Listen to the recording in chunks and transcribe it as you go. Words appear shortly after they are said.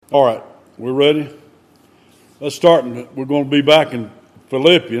All right, we're ready. Let's start. We're going to be back in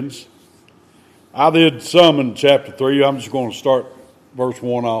Philippians. I did some in chapter 3. I'm just going to start verse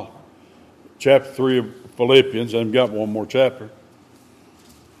 1. Chapter 3 of Philippians. I've got one more chapter.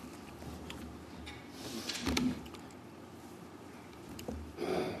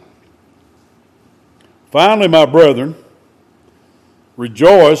 Finally, my brethren,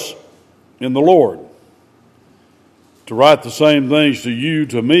 rejoice in the Lord. To write the same things to you,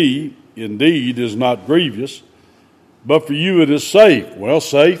 to me, indeed, is not grievous, but for you it is safe. Well, it's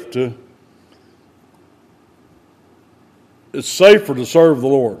safer to serve the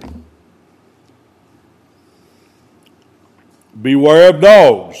Lord. Beware of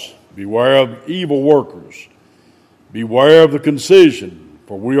dogs. Beware of evil workers. Beware of the concision,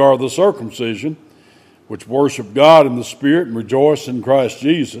 for we are the circumcision, which worship God in the Spirit and rejoice in Christ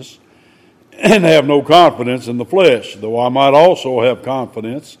Jesus, and have no confidence in the flesh, though I might also have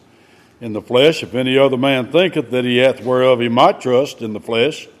confidence in the flesh. If any other man thinketh that he hath whereof he might trust in the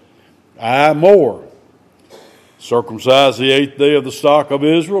flesh, I more. Circumcised the 8th day of the stock of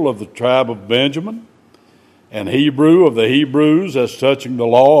Israel, of the tribe of Benjamin, and Hebrew of the Hebrews, as touching the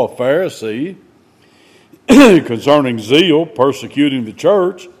law of Pharisee, concerning zeal, persecuting the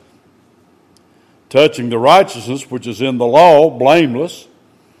church, touching the righteousness which is in the law, blameless.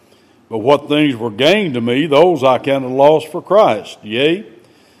 But what things were gained to me, those I counted loss for Christ. Yea,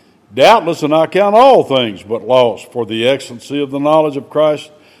 doubtless, and I count all things but loss for the excellency of the knowledge of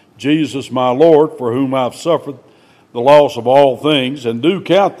Christ Jesus my Lord, for whom I have suffered the loss of all things, and do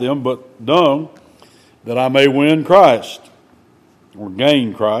count them but dung, that I may win Christ, or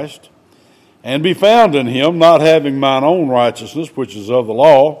gain Christ, and be found in him, not having mine own righteousness, which is of the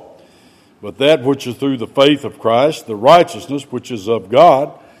law, but that which is through the faith of Christ, the righteousness which is of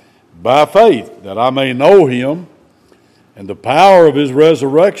God, by faith, that I may know him, and the power of his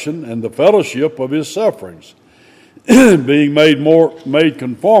resurrection, and the fellowship of his sufferings, being made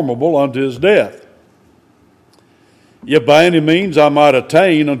conformable unto his death. If by any means I might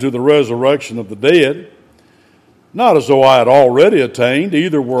attain unto the resurrection of the dead, not as though I had already attained,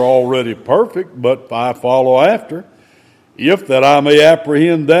 either were already perfect, but I follow after, if that I may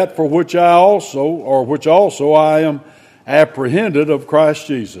apprehend that for which which also I am apprehended of Christ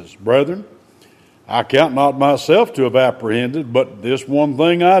Jesus. Brethren, I count not myself to have apprehended, but this one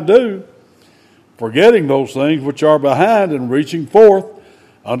thing I do, forgetting those things which are behind and reaching forth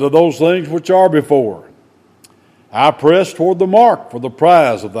unto those things which are before. I press toward the mark for the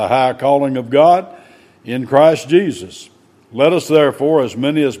prize of the high calling of God in Christ Jesus. Let us therefore, as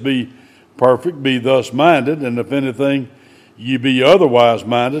many as be perfect, be thus minded, and if anything ye be otherwise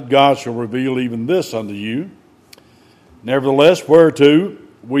minded, God shall reveal even this unto you. Nevertheless, whereto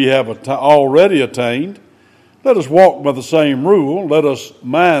we have already attained, let us walk by the same rule, let us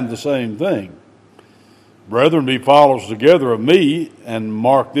mind the same thing. Brethren, be followers together of me, and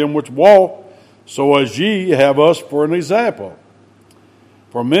mark them which walk, so as ye have us for an example.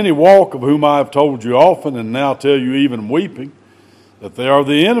 For many walk, of whom I have told you often, and now tell you even weeping, that they are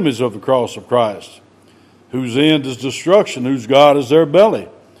the enemies of the cross of Christ, whose end is destruction, whose God is their belly,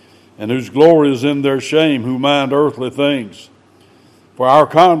 and whose glory is in their shame, who mind earthly things. For our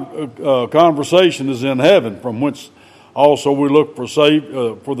conversation is in heaven, from whence also we look for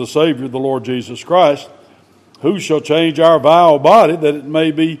the Savior, the Lord Jesus Christ, who shall change our vile body, that it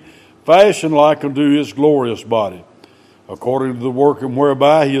may be fashioned like unto his glorious body, according to the working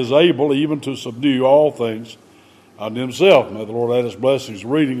whereby he is able even to subdue all things unto himself. May the Lord add his blessings.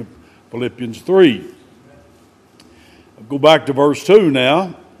 Reading of Philippians 3. I'll go back to verse 2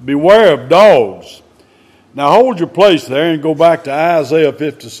 now. Beware of dogs. Now hold your place there and go back to Isaiah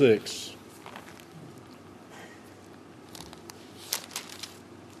 56.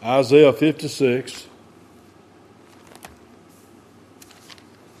 Isaiah 56.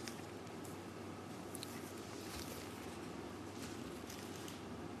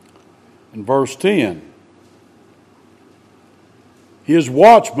 And verse 10. His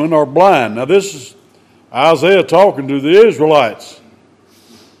watchmen are blind. Now this is Isaiah talking to the Israelites.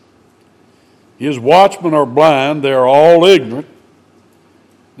 His watchmen are blind, they are all ignorant.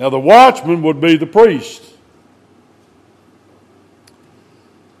 Now the watchman would be the priest.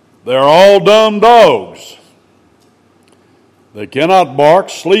 They are all dumb dogs. They cannot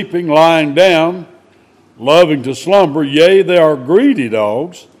bark, sleeping, lying down, loving to slumber. Yea, they are greedy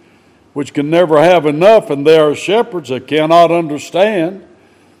dogs, which can never have enough, and they are shepherds that cannot understand.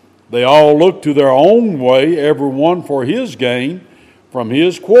 They all look to their own way, every one for his gain from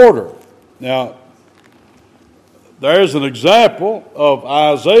his quarter. Now, there's an example of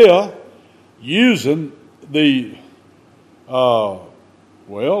Isaiah using the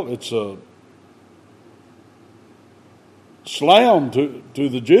Well, it's a slam to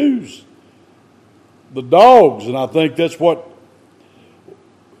the Jews, the dogs, and I think that's what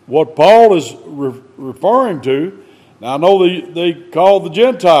Paul is referring to. Now, I know they call the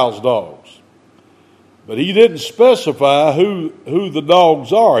Gentiles dogs, but he didn't specify who the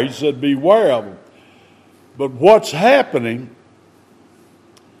dogs are. He said, beware of them. But what's happening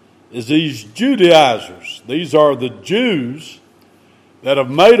is these Judaizers, these are the Jews that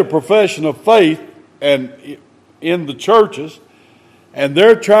have made a profession of faith and in the churches, and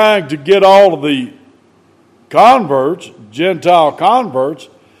they're trying to get all of the converts, Gentile converts,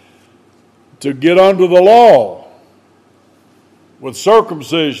 to get under the law with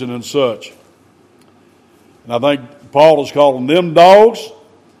circumcision and such. And I think Paul is calling them dogs.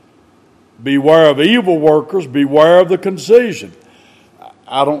 Beware of evil workers, beware of the concision.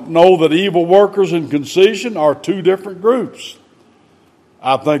 I don't know that evil workers and concision are two different groups.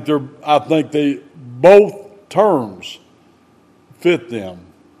 I think they both terms fit them.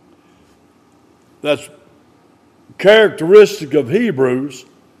 That's characteristic of Hebrews,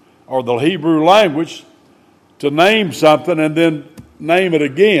 or the Hebrew language, to name something and then name it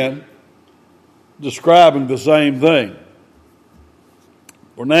again, describing the same thing.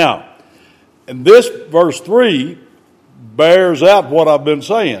 For now, and this verse 3 bears out what I've been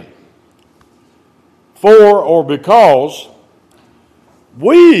saying. For or because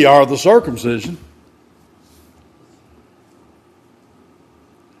we are the circumcision,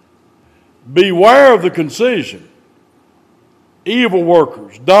 beware of the concision, evil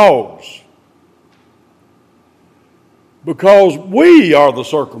workers, dogs, because we are the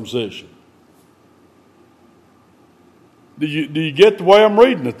circumcision. Do you get the way I'm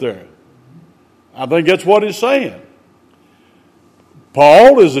reading it there? I think that's what he's saying.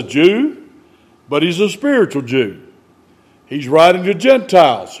 Paul is a Jew, but he's a spiritual Jew. He's writing to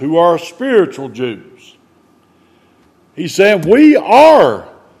Gentiles who are spiritual Jews. He's saying we are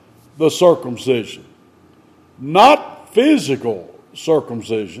the circumcision, not physical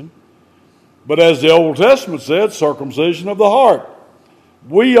circumcision, but as the Old Testament said, circumcision of the heart.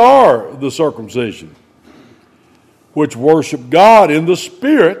 We are the circumcision, which worship God in the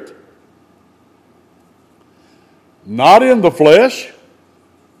Spirit, not in the flesh,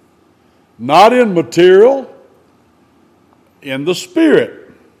 not in material, in the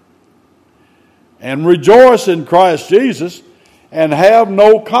Spirit, and rejoice in Christ Jesus, and have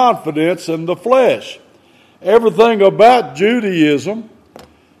no confidence in the flesh. Everything about Judaism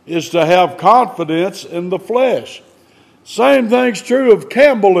is to have confidence in the flesh. Same thing's true of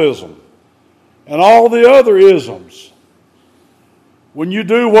Campbellism and all the other isms. When you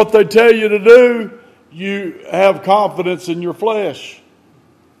do what they tell you to do, you have confidence in your flesh.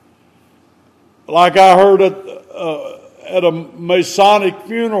 Like I heard at a Masonic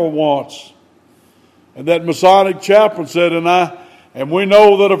funeral once, and that Masonic chaplain said, and we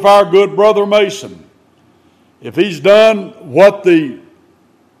know that if our good brother Mason, if he's done what the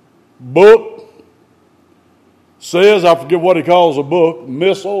book says, I forget what he calls a book,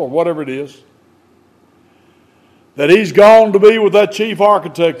 missile or whatever it is, that he's gone to be with that chief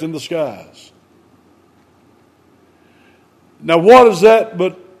architect in the skies. Now what is that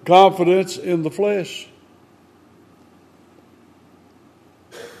but confidence in the flesh?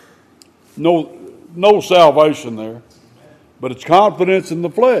 No salvation there, but it's confidence in the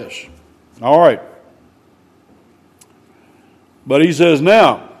flesh. All right. But he says,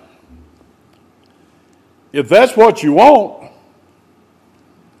 now, if that's what you want,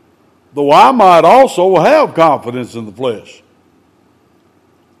 though I might also have confidence in the flesh.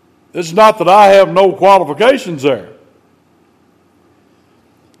 It's not that I have no qualifications there.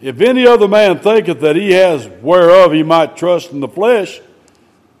 If any other man thinketh that he has whereof he might trust in the flesh,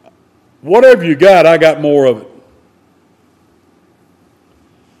 whatever you got, I got more of it.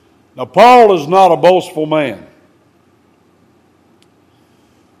 Now, Paul is not a boastful man,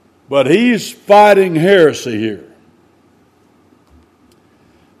 but he's fighting heresy here.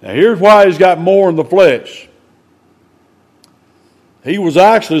 Now, here's why he's got more in the flesh. He was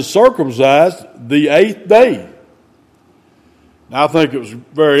actually circumcised the 8th day. Now, I think it was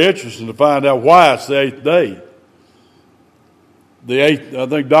very interesting to find out why it's the 8th day. The 8th, I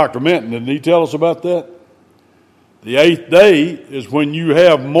think Dr. Minton, didn't he tell us about that? The 8th day is when you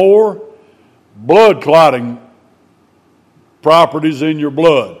have more blood clotting properties in your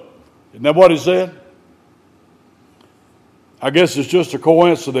blood. Isn't that what he said? I guess it's just a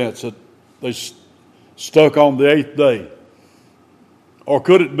coincidence that they stuck on the 8th day. Or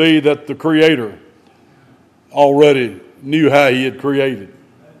could it be that the Creator already knew how he had created?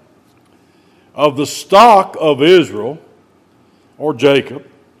 Of the stock of Israel, or Jacob,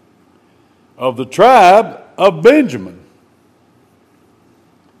 of the tribe of Benjamin.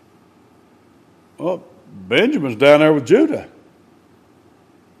 Well, Benjamin's down there with Judah.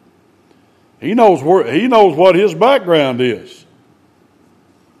 He knows what his background is.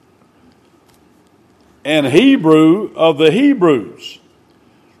 And Hebrew of the Hebrews.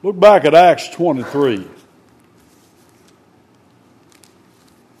 Look back at Acts 23.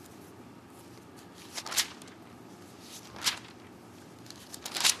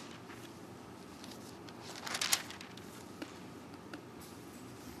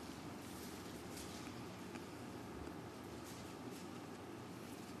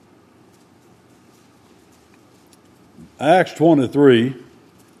 Acts 23,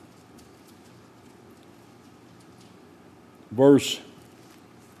 verse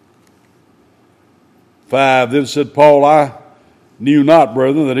 5, then said Paul, I knew not,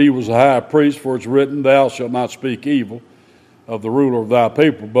 brethren, that he was a high priest, for it's written, thou shalt not speak evil of the ruler of thy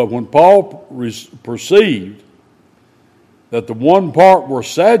people. But when Paul perceived that the one part were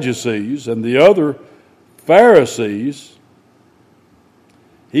Sadducees and the other Pharisees,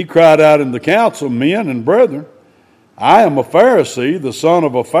 he cried out in the council, men and brethren, I am a Pharisee, the son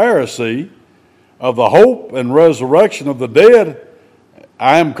of a Pharisee, of the hope and resurrection of the dead.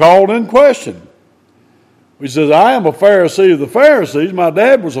 I am called in question. He says, I am a Pharisee of the Pharisees. My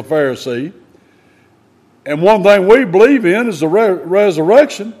dad was a Pharisee. And one thing we believe in is the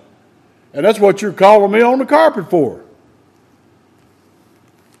resurrection. And that's what you're calling me on the carpet for.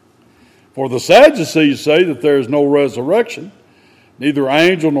 For the Sadducees say that there is no resurrection, neither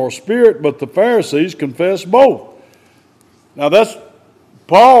angel nor spirit, but the Pharisees confess both. Now that's,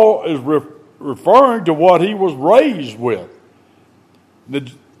 Paul is referring to what he was raised with.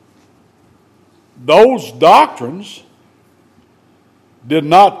 Those doctrines did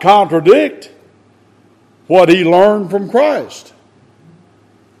not contradict what he learned from Christ.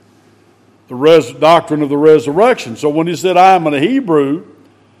 The doctrine of the resurrection. So when he said, I am a Hebrew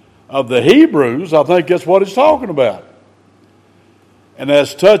of the Hebrews, I think that's what he's talking about. And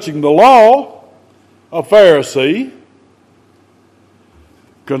as touching the law, a Pharisee.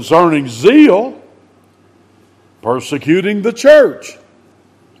 Concerning zeal, persecuting the church.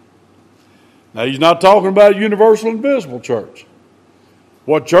 Now, he's not talking about a universal and visible church.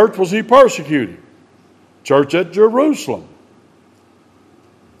 What church was he persecuting? Church at Jerusalem.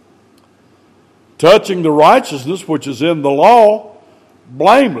 Touching the righteousness which is in the law,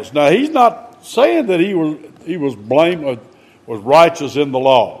 blameless. Now, he's not saying that he was righteous in the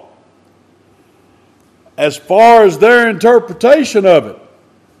law. As far as their interpretation of it,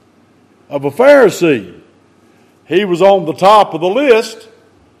 of a Pharisee, he was on the top of the list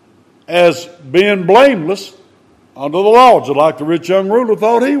as being blameless under the law, just like the rich young ruler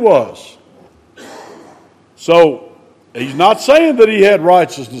thought he was. So he's not saying that he had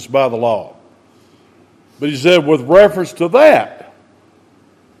righteousness by the law, but he said with reference to that.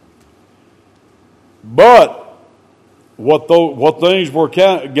 But what things were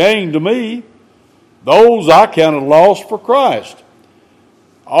gained to me, those I counted loss for Christ.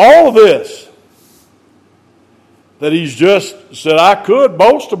 All of this that he's just said, I could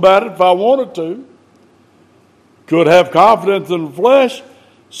boast about it if I wanted to. Could have confidence in the flesh.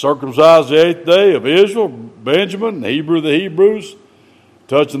 Circumcised the 8th day of Israel, Benjamin, Hebrew of the Hebrews,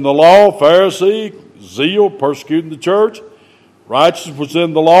 touching the law, Pharisee, zeal, persecuting the church, righteousness was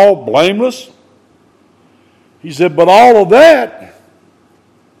in the law, blameless. He said, but all of that,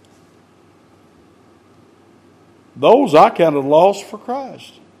 those I counted loss for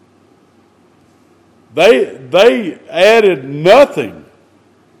Christ. They added nothing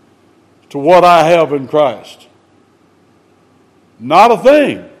to what I have in Christ. Not a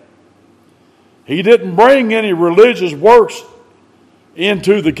thing. He didn't bring any religious works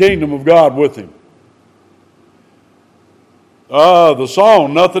into the kingdom of God with him. The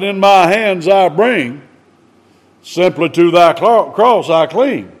song, nothing in my hands I bring, simply to thy cross I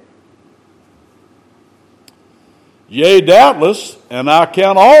cling. Yea, doubtless, and I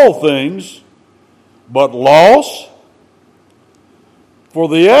count all things but loss for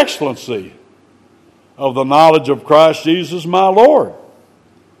the excellency of the knowledge of Christ Jesus my Lord.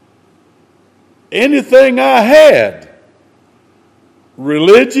 Anything I had,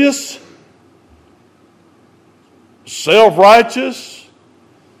 religious, self-righteous,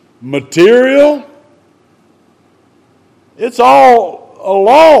 material, it's all a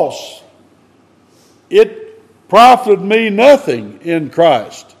loss. It profited me nothing in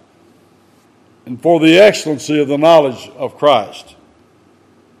Christ and for the excellency of the knowledge of Christ,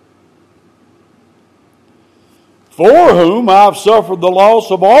 for whom I've suffered the loss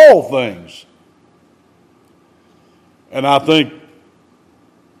of all things. And I think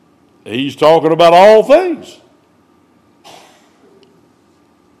he's talking about all things.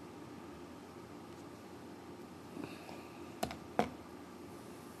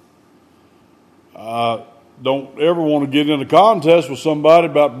 I don't ever want to get in a contest with somebody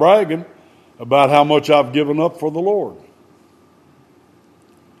about bragging about how much I've given up for the Lord.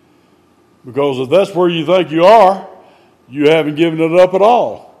 Because if that's where you think you are, you haven't given it up at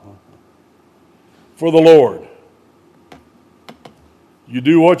all for the Lord. You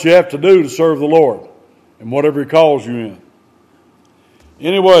do what you have to do to serve the Lord and whatever He calls you in.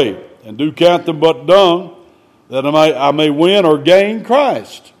 Anyway, and do count them but dung, that I may win or gain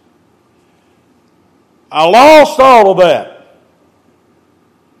Christ. I lost all of that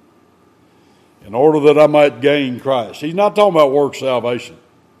in order that I might gain Christ. He's not talking about work salvation.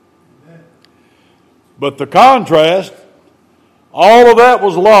 But the contrast, all of that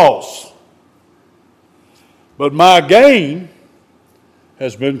was lost. But my gain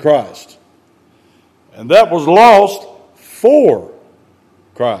has been Christ. And that was lost for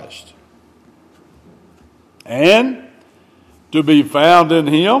Christ. And to be found in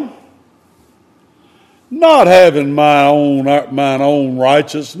Him, not having mine own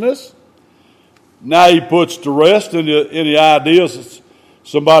righteousness. Now he puts to rest any ideas that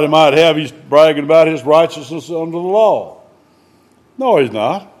somebody might have. He's bragging about his righteousness under the law. No, he's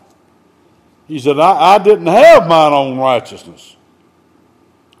not. He said, I didn't have mine own righteousness,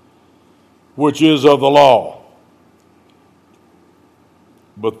 which is of the law,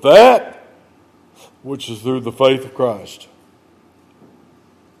 but that which is through the faith of Christ.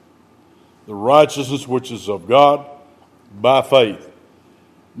 The righteousness which is of God by faith.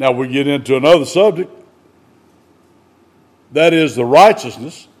 Now we get into another subject. That is the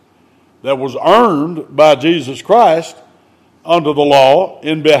righteousness that was earned by Jesus Christ under the law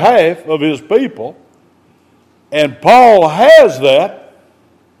in behalf of His people. And Paul has that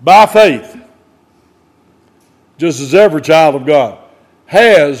by faith. Just as every child of God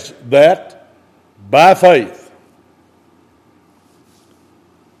has that by faith.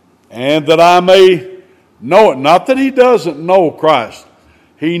 And that I may know it. Not that he doesn't know Christ.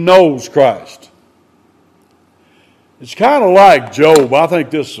 He knows Christ. It's kind of like Job. I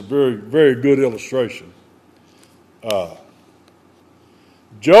think this is a very, very good illustration.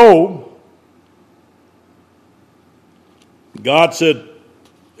 Job, God said,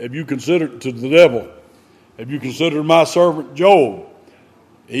 have you considered to the devil, have you considered my servant Job?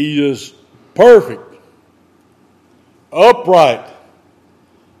 He is perfect, upright,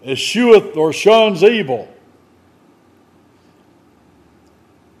 escheweth or shuns evil.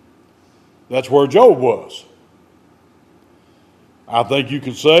 That's where Job was. I think you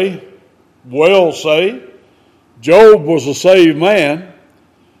could say, Job was a saved man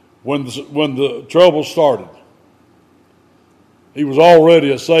when the trouble started. He was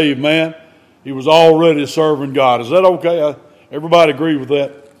already a saved man. He was already serving God. Is that okay? Everybody agree with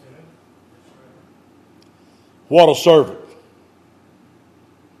that? What a servant.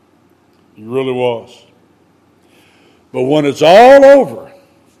 He really was. But when it's all over,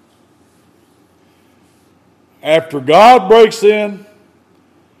 after God breaks in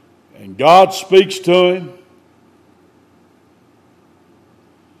and God speaks to him,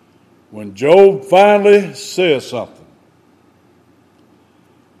 when Job finally says something,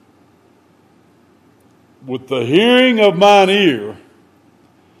 with the hearing of mine ear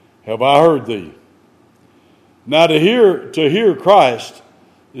have I heard thee. Now to hear Christ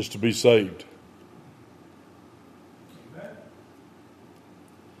is to be saved. Amen.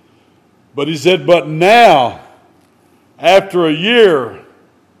 But he said, but now, after a year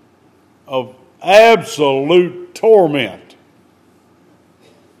of absolute torment,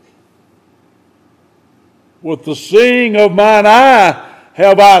 with the seeing of mine eye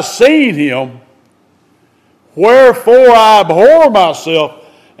have I seen him, wherefore I abhor myself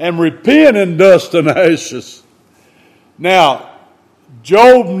and repent in dust and ashes. Now,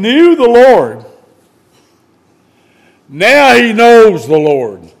 Job knew the Lord. Now he knows the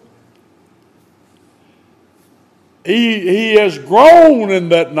Lord. He has grown in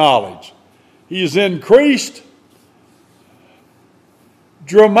that knowledge. He has increased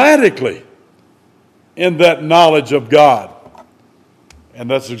dramatically in that knowledge of God. And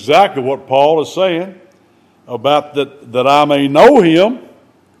that's exactly what Paul is saying about that I may know him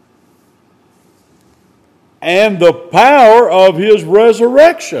and the power of his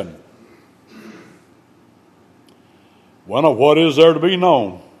resurrection. Well, what is there to be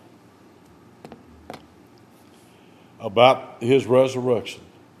known about his resurrection?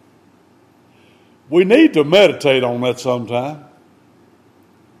 We need to meditate on that sometime.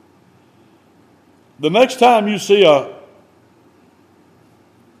 The next time you see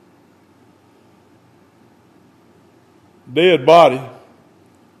dead body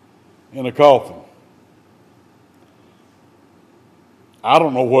in a coffin. I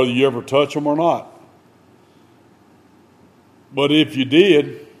don't know whether you ever touch them or not. But if you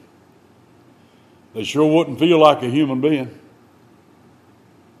did, they sure wouldn't feel like a human being.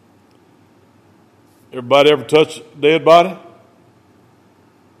 Everybody ever touch a dead body?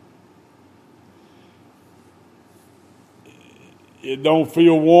 It don't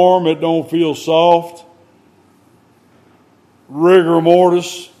feel warm. It don't feel soft. Rigor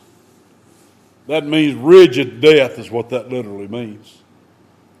mortis. That means rigid death is what that literally means.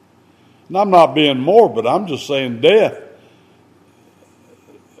 And I'm not being morbid. I'm just saying death.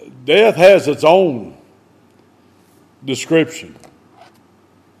 Death has its own description.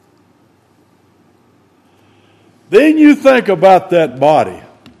 Then you think about that body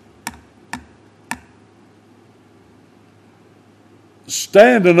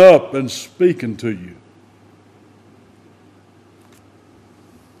standing up and speaking to you.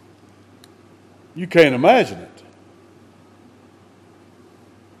 You can't imagine it.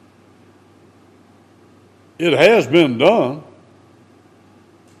 It has been done.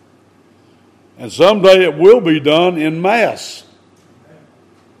 And someday it will be done in mass.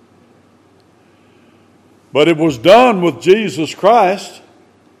 But it was done with Jesus Christ.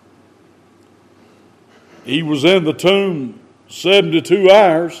 He was in the tomb 72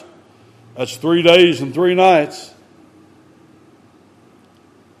 hours. That's 3 days and 3 nights.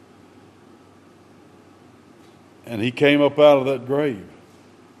 And he came up out of that grave.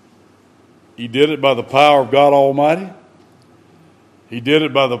 He did it by the power of God Almighty. He did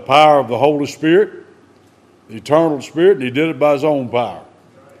it by the power of the Holy Spirit, the eternal Spirit, and he did it by his own power.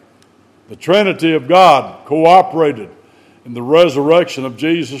 The Trinity of God cooperated in the resurrection of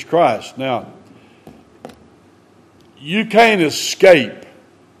Jesus Christ. Now, you can't escape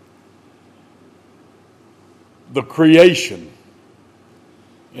the creation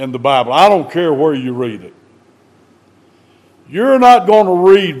in the Bible. I don't care where you read it. You're not going to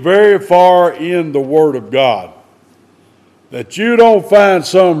read very far in the Word of God that you don't find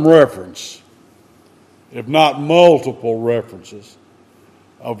some reference, if not multiple references,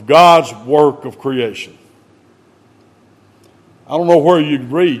 of God's work of creation. I don't know where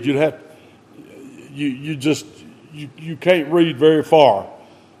you'd read. You'd have you can't read very far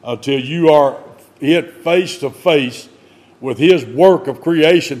until you are hit face to face with his work of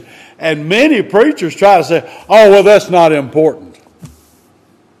creation. And many preachers try to say, oh, well, that's not important.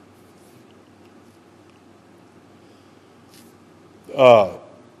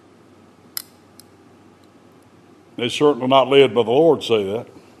 They're certainly not led by the Lord to say that.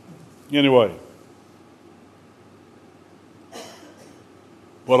 Anyway.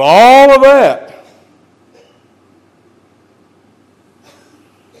 But all of that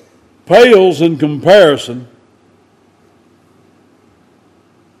pales in comparison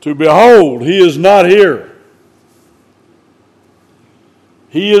to behold, he is not here.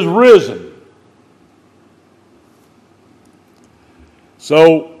 He is risen.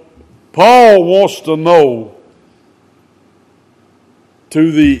 So Paul wants to know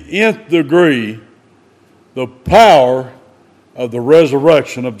to the nth degree the power of the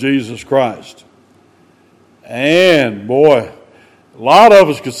resurrection of Jesus Christ. And boy, a lot of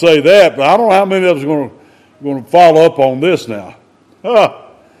us could say that, but I don't know how many of us are going to follow up on this now.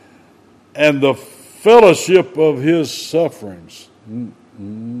 And the fellowship of his sufferings,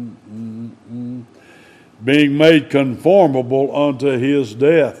 being made conformable unto his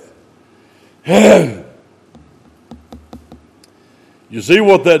death. You see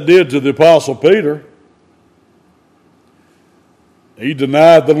what that did to the Apostle Peter? He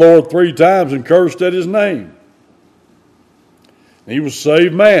denied the Lord 3 times and cursed at his name. He was a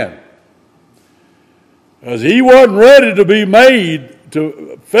saved man. Because he wasn't ready to be made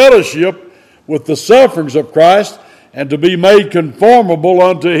to fellowship with the sufferings of Christ and to be made conformable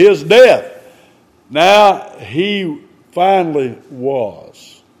unto his death. Now he finally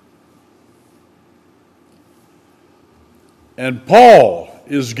was. And Paul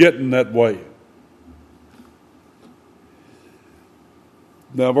is getting that way.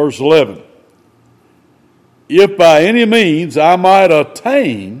 Now verse 11. If by any means I might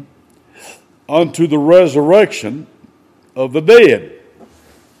attain unto the resurrection of the dead.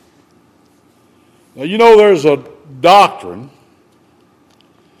 Now you know there's a doctrine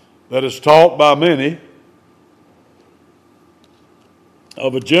that is taught by many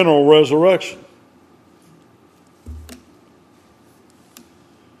of a general resurrection.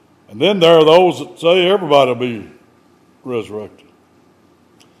 And then there are those that say everybody will be resurrected.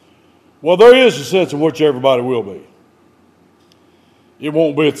 Well, there is a sense in which everybody will be. It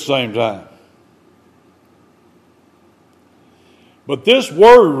won't be at the same time. But this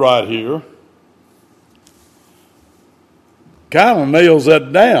word right here kind of nails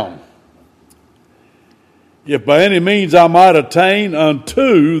that down. If by any means I might attain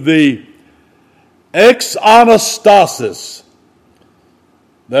unto the exanastasis.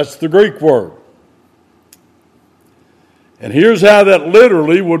 That's the Greek word. And here's how that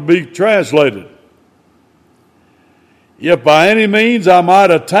literally would be translated. If by any means I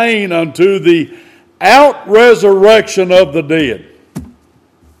might attain unto the out-resurrection of the dead.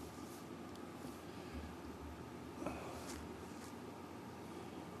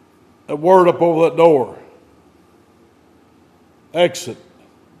 That word up over that door. Exit.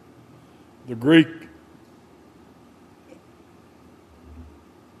 The Greek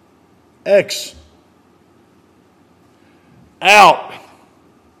ex. Out.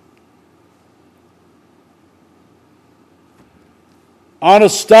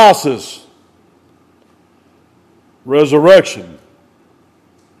 Anastasis. Resurrection.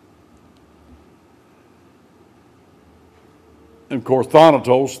 And of course,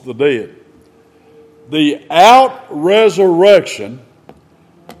 thanatos, the dead. The out-resurrection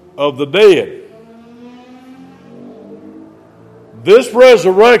of the dead. This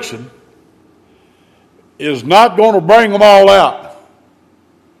resurrection is not going to bring them all out.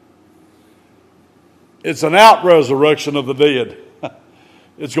 It's an out-resurrection of the dead.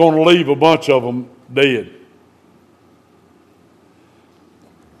 It's going to leave a bunch of them dead.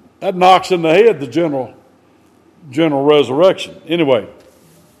 That knocks in the head the general resurrection. Anyway,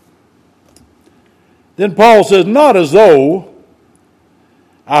 then Paul says, not as though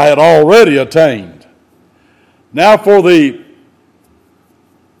I had already attained. Now for the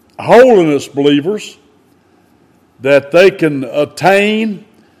holiness believers, that they can attain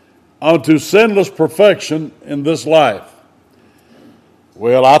unto sinless perfection in this life.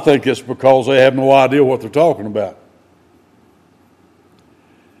 Well, I think it's because they have no idea what they're talking about.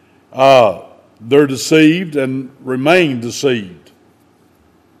 They're deceived and remain deceived.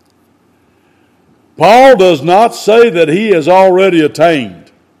 Paul does not say that he has already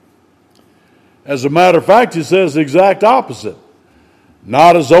attained. As a matter of fact, he says the exact opposite.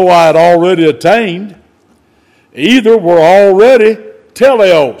 Not as though I had already attained. Either we're already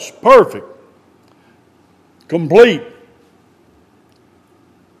teleos, perfect, complete.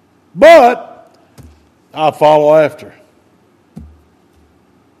 But I follow after.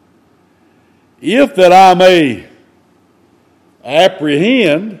 If that I may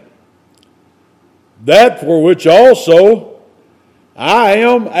apprehend that for which also I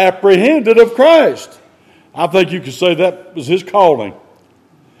am apprehended of Christ. I think you could say that was his calling.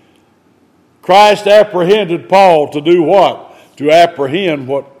 Christ apprehended Paul to do what? To apprehend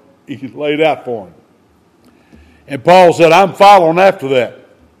what he laid out for him. And Paul said, I'm following after that.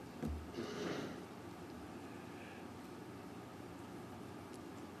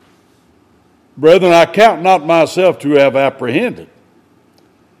 Brethren, I count not myself to have apprehended.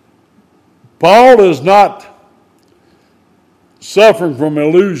 Paul is not suffering from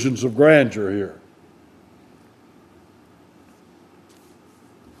illusions of grandeur here.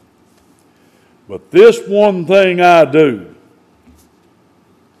 But this one thing I do,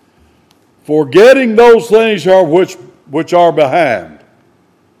 forgetting those things which are behind.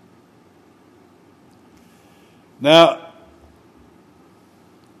 Now,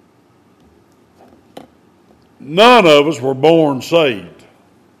 none of us were born saved.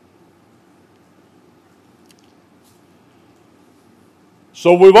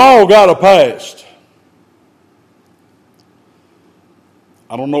 So we've all got a past.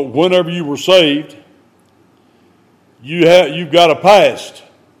 I don't know, whenever you were saved, you've got a past.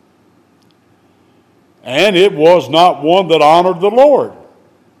 And it was not one that honored the Lord.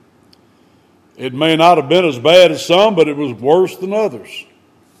 It may not have been as bad as some, but it was worse than others.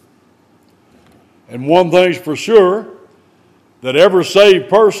 And one thing's for sure, that every saved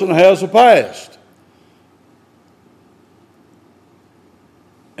person has a past.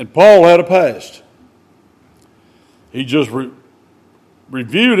 And Paul had a past. He just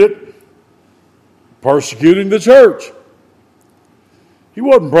reviewed it, persecuting the church. He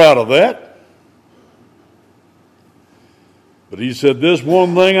wasn't proud of that. But he said, this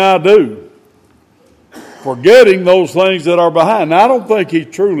one thing I do, forgetting those things that are behind. Now, I don't think he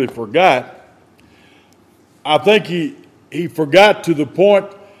truly forgot. I think he forgot to the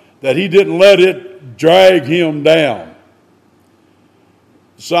point that he didn't let it drag him down.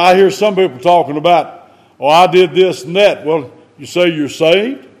 So I hear some people talking about, oh, I did this and that. Well, you say you're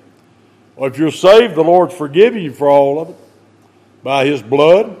saved? Well, if you're saved, the Lord's forgiving you for all of it by his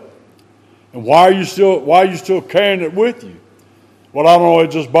blood. And why are you still carrying it with you? Well, I don't know, it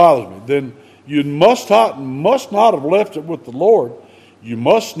just bothers me. Then You must not have left it with the Lord. You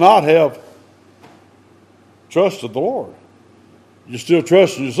must not have trusted the Lord. You're still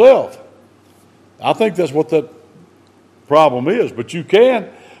trusting yourself. I think that's what that problem is. But you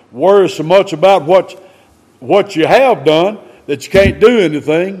can worry so much about what you have done that you can't do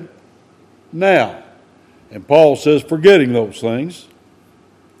anything now. And Paul says, forgetting those things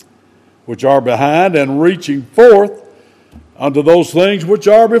which are behind and reaching forth unto those things which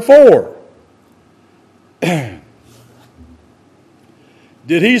are before.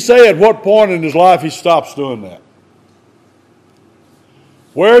 Did he say at what point in his life he stops doing that?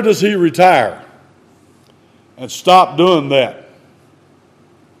 Where does he retire and stop doing that?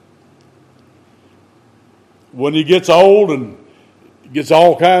 When he gets old and gets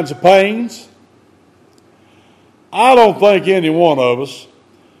all kinds of pains? I don't think any one of us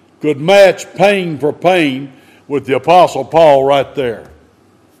could match pain for pain with the Apostle Paul right there.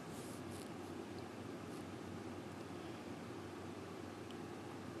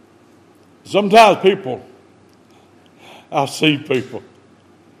 Sometimes I've seen people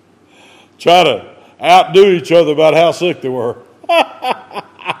try to outdo each other about how sick they were.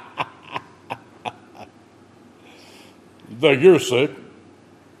 You think you're sick?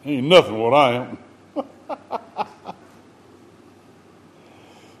 Ain't nothing what I am.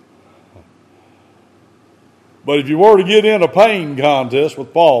 But if you were to get in a pain contest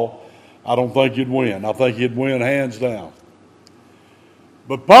with Paul, I don't think you'd win. I think you'd win hands down.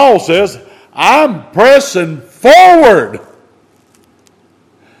 But Paul says, I'm pressing forward.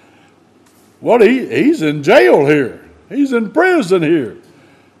 What? He's in jail here. He's in prison here.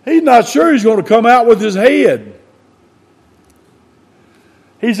 He's not sure he's going to come out with his head.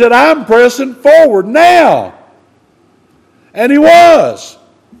 He said, I'm pressing forward now. And he was.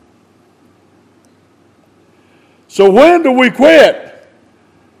 So when do we quit?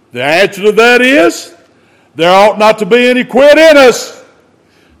 The answer to that is, there ought not to be any quit in us.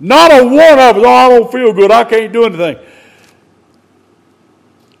 Not a one of us. Oh, I don't feel good. I can't do anything.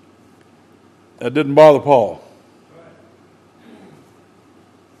 That didn't bother Paul.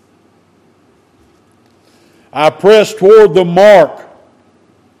 I press toward the mark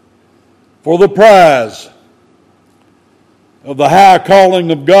for the prize of the high calling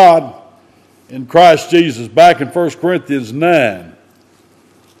of God in Christ Jesus. Back in 1 Corinthians 9,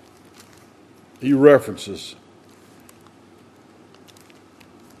 he references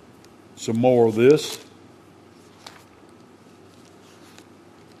some more of this.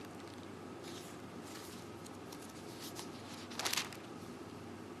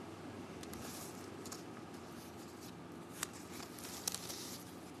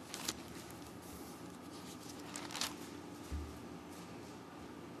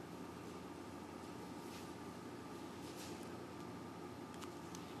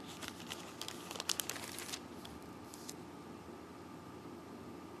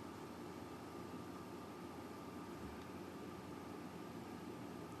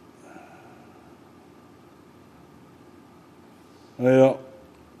 Well,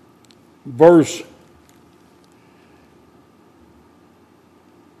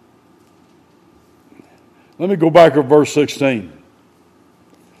 let me go back to verse 16.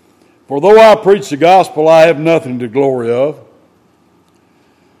 For though I preach the gospel, I have nothing to glory of.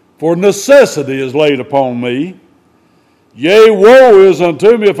 For necessity is laid upon me. Yea, woe is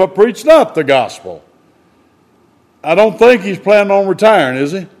unto me if I preach not the gospel. I don't think he's planning on retiring,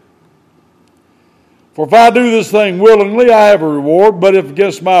 is he? For if I do this thing willingly, I have a reward. But if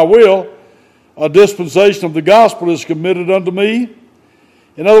against my will, a dispensation of the gospel is committed unto me.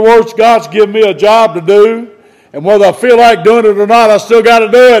 In other words, God's given me a job to do. And whether I feel like doing it or not, I still got to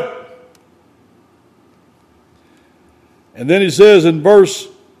do it. And then he says in verse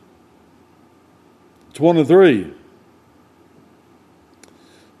 23,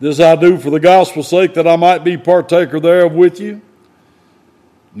 this I do for the gospel's sake, that I might be partaker thereof with you.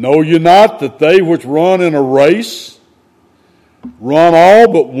 Know you not that they which run in a race run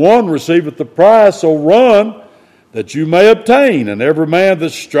all, but one receiveth the prize? So run that you may obtain. And every man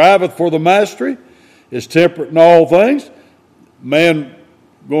that striveth for the mastery is temperate in all things. Man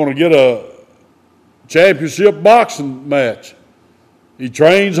going to get a championship boxing match. He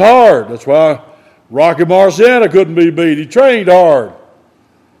trains hard. That's why Rocky Marciano couldn't be beat. He trained hard.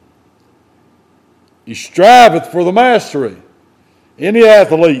 He striveth for the mastery. Any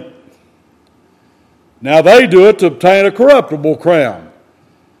athlete. Now they do it to obtain a corruptible crown,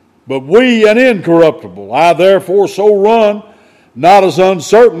 but we an incorruptible. I therefore so run, not as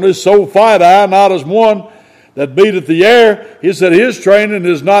uncertainly, so fight I, not as one that beateth the air. He said his training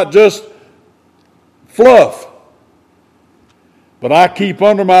is not just fluff. But I keep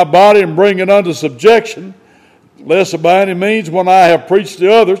under my body and bring it unto subjection, lest by any means when I have preached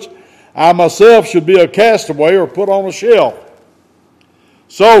to others, I myself should be a castaway or put on a shelf.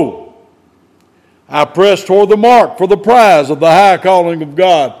 So I press toward the mark for the prize of the high calling of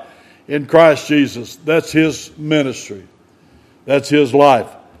God in Christ Jesus. That's his ministry. That's his life.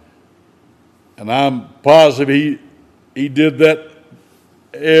 And I'm positive he did that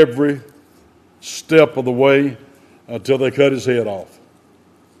every step of the way until they cut his head off.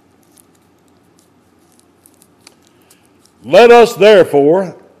 Let us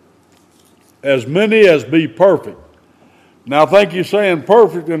therefore, as many as be perfect. Now I think he's saying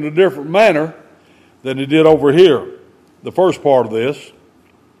perfect in a different manner than he did over here, the first part of this.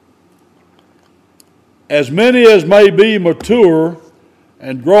 As many as may be mature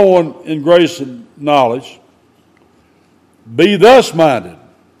and growing in grace and knowledge, be thus minded.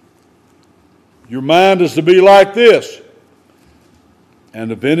 Your mind is to be like this.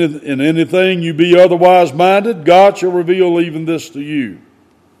 And if in anything you be otherwise minded, God shall reveal even this to you.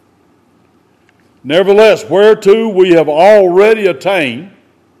 Nevertheless, whereto we have already attained,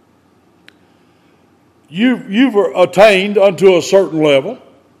 you've attained unto a certain level.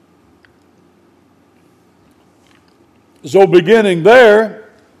 So beginning there,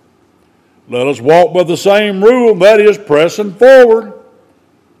 let us walk by the same rule, that is, pressing forward.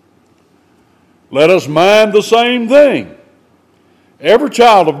 Let us mind the same thing. Every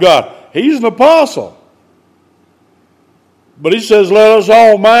child of God, he's an apostle. But he says, let us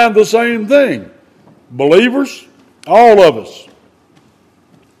all mind the same thing. Believers, all of us.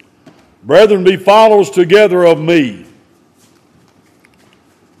 Brethren, be followers together of me,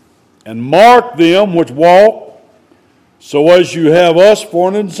 and mark them which walk, so as you have us for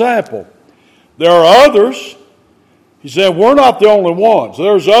an example. There are others. He said, we're not the only ones.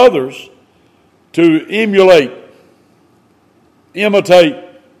 There's others to emulate, imitate.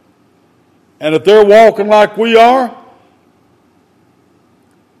 And if they're walking like we are,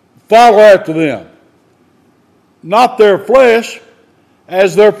 follow after them. Not their flesh,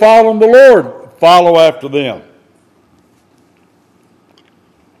 as they're following the Lord, follow after them.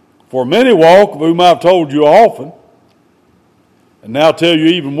 For many walk, of whom I've told you often, and now tell you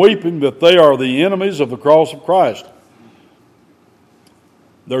even weeping, that they are the enemies of the cross of Christ.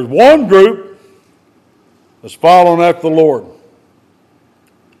 There's one group that's following after the Lord.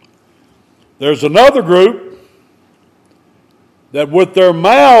 There's another group that with their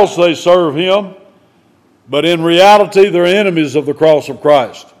mouths they serve him, but in reality they're enemies of the cross of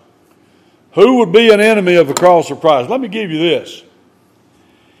Christ. Who would be an enemy of the cross of Christ? Let me give you this.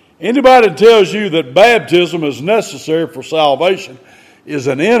 Anybody that tells you that baptism is necessary for salvation is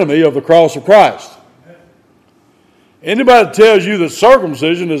an enemy of the cross of Christ. Anybody that tells you that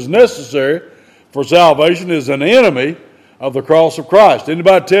circumcision is necessary for salvation is an enemy of the cross of Christ.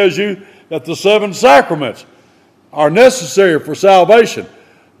 Anybody that tells you that the 7 sacraments are necessary for salvation,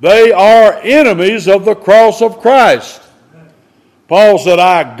 they are enemies of the cross of Christ. Paul said,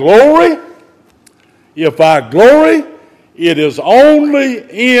 I glory. If I glory, it is only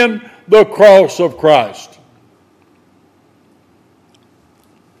in the cross of Christ.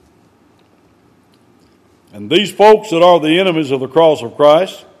 And these folks that are the enemies of the cross of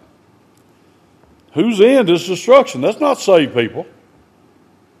Christ, whose end is destruction. That's not saved people.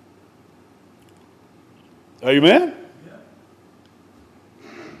 Amen? Yeah.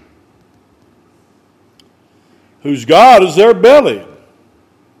 Whose God is their belly,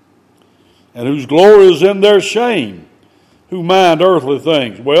 and whose glory is in their shame, who mind earthly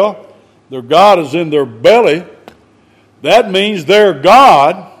things. Well, their God is in their belly. That means their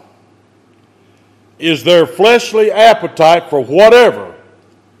God is their fleshly appetite for whatever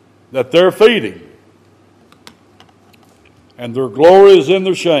that they're feeding. And their glory is in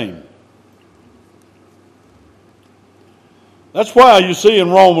their shame. That's why you see in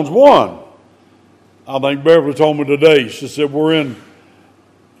Romans 1, I think Beverly told me today, she said we're in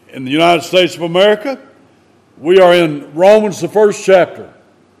the United States of America. We are in Romans, the 1st chapter.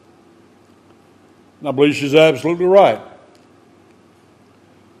 And I believe she's absolutely right.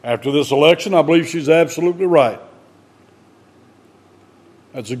 After this election, I believe she's absolutely right.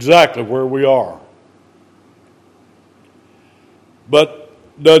 That's exactly where we are. But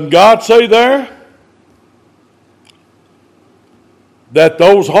doesn't God say there that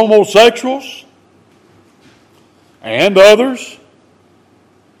those homosexuals and others,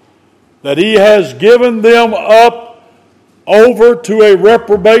 that he has given them up over to a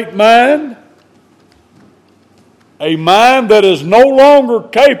reprobate mind? A mind that is no longer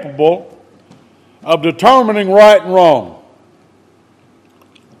capable of determining right and wrong.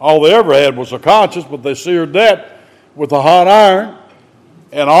 All they ever had was a conscience, but they seared that with a hot iron,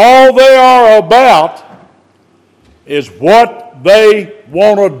 and all they are about is what they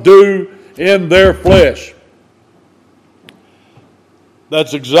want to do in their flesh.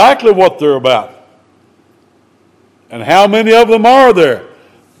 That's exactly what they're about. And how many of them are there?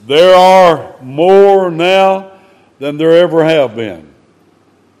 There are more now than there ever have been.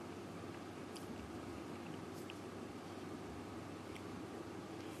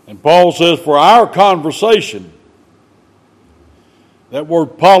 And Paul says, for our conversation, that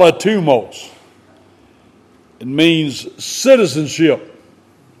word politumos, it means citizenship.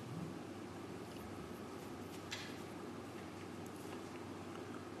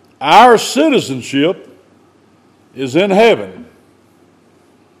 Our citizenship is in heaven.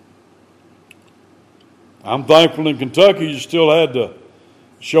 I'm thankful in Kentucky you still had to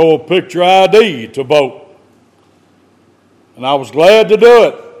show a picture ID to vote. And I was glad to do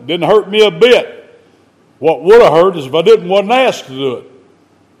it. It didn't hurt me a bit. What would have hurt is if I wasn't asked to do it.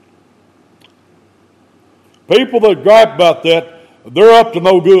 People that gripe about that, they're up to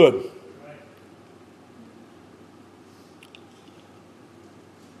no good.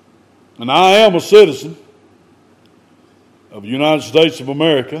 And I am a citizen of the United States of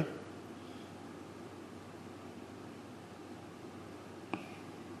America.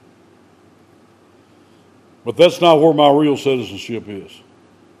 But that's not where my real citizenship is.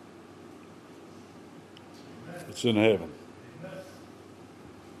 It's in heaven.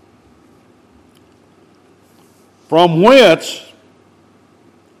 From whence,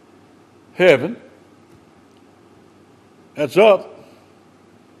 heaven, that's up.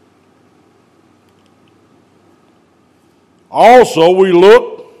 Also, we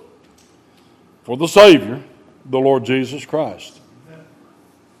look for the Savior, the Lord Jesus Christ.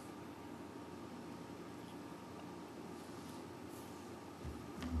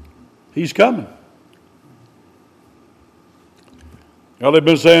 He's coming. Now, they've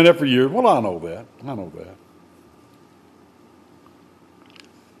been saying that for years. Well, I know that.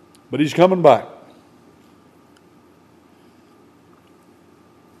 But he's coming back.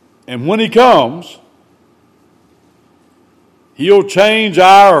 And when he comes, he'll change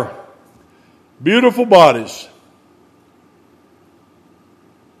our beautiful bodies.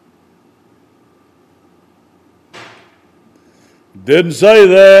 Didn't say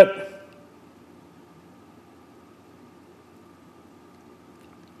that.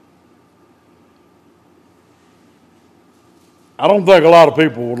 I don't think a lot of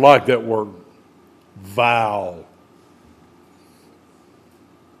people would like that word, vile.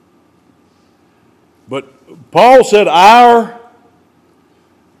 But Paul said our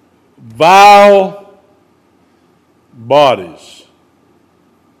vile bodies,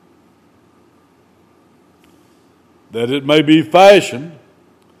 that it may be fashioned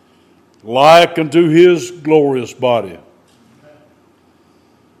like unto his glorious body,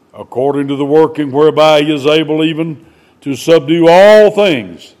 according to the working whereby he is able even to subdue all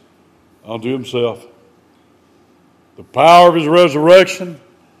things unto himself. The power of his resurrection,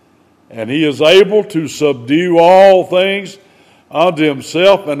 and he is able to subdue all things unto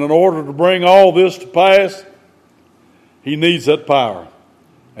himself. And in order to bring all this to pass, he needs that power.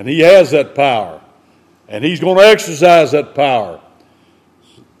 And he has that power. And he's going to exercise that power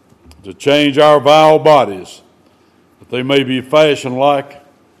to change our vile bodies, that they may be fashioned like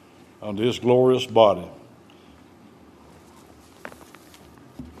unto his glorious body.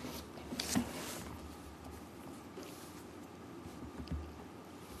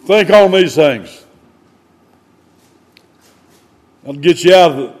 Think on these things. That'll get you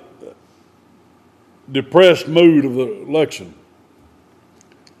out of the depressed mood of the election.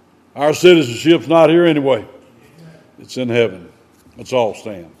 Our citizenship's not here anyway. It's in heaven. Let's all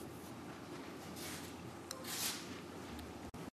stand.